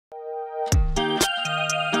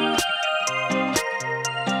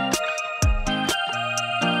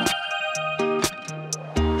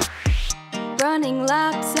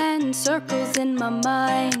circles in my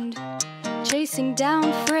mind, chasing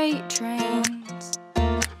down freight trains.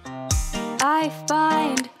 I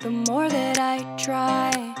find the more that I try,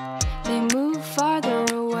 they move farther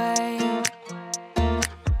away.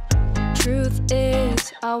 Truth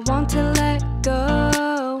is, I want to let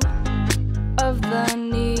go of the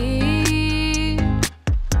need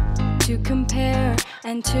to compare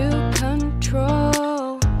and to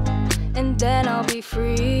control, and then I'll be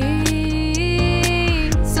free.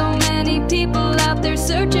 So many people out there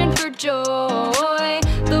searching for joy.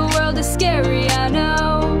 The world is scary, I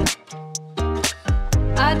know.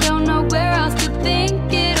 I don't know where else to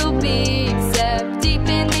think it'll be except deep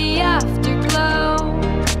in the afterglow.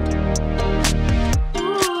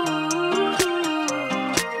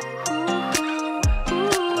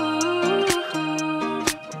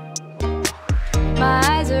 My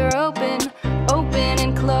eyes are open, open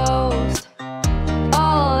and closed,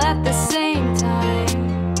 all at the same time.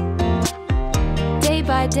 Day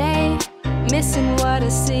by day, missing what I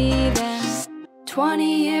see, then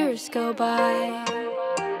 20 years go by.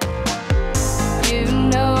 You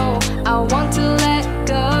know, I want to let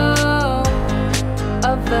go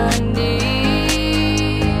of the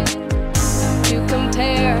need to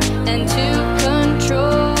compare and to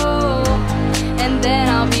control, and then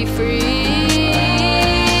I'll be free.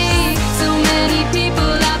 So many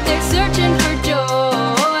people out there searching for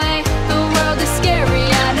joy. The world is scary,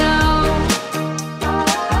 I know.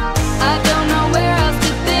 I don't know where else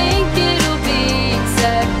to think it'll be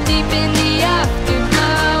except deep in the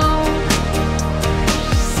afterglow.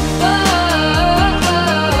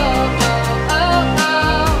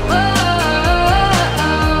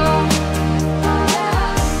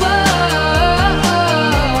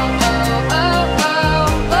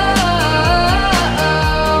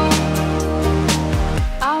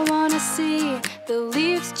 I wanna see the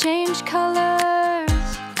leaves change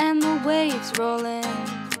colors and the waves roll in.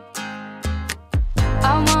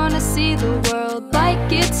 I wanna see the world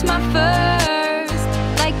like it's my first,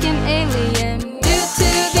 like an alien new to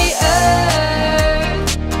the earth.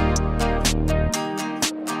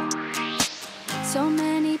 So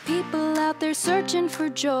many people out there searching for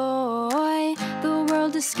joy. The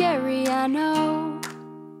world is scary, I know.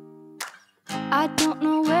 I don't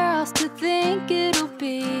know where else to think it'll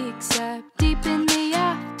be except deep in the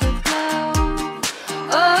afterglow.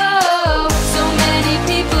 Oh, so many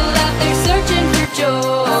people out there searching for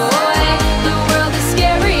joy.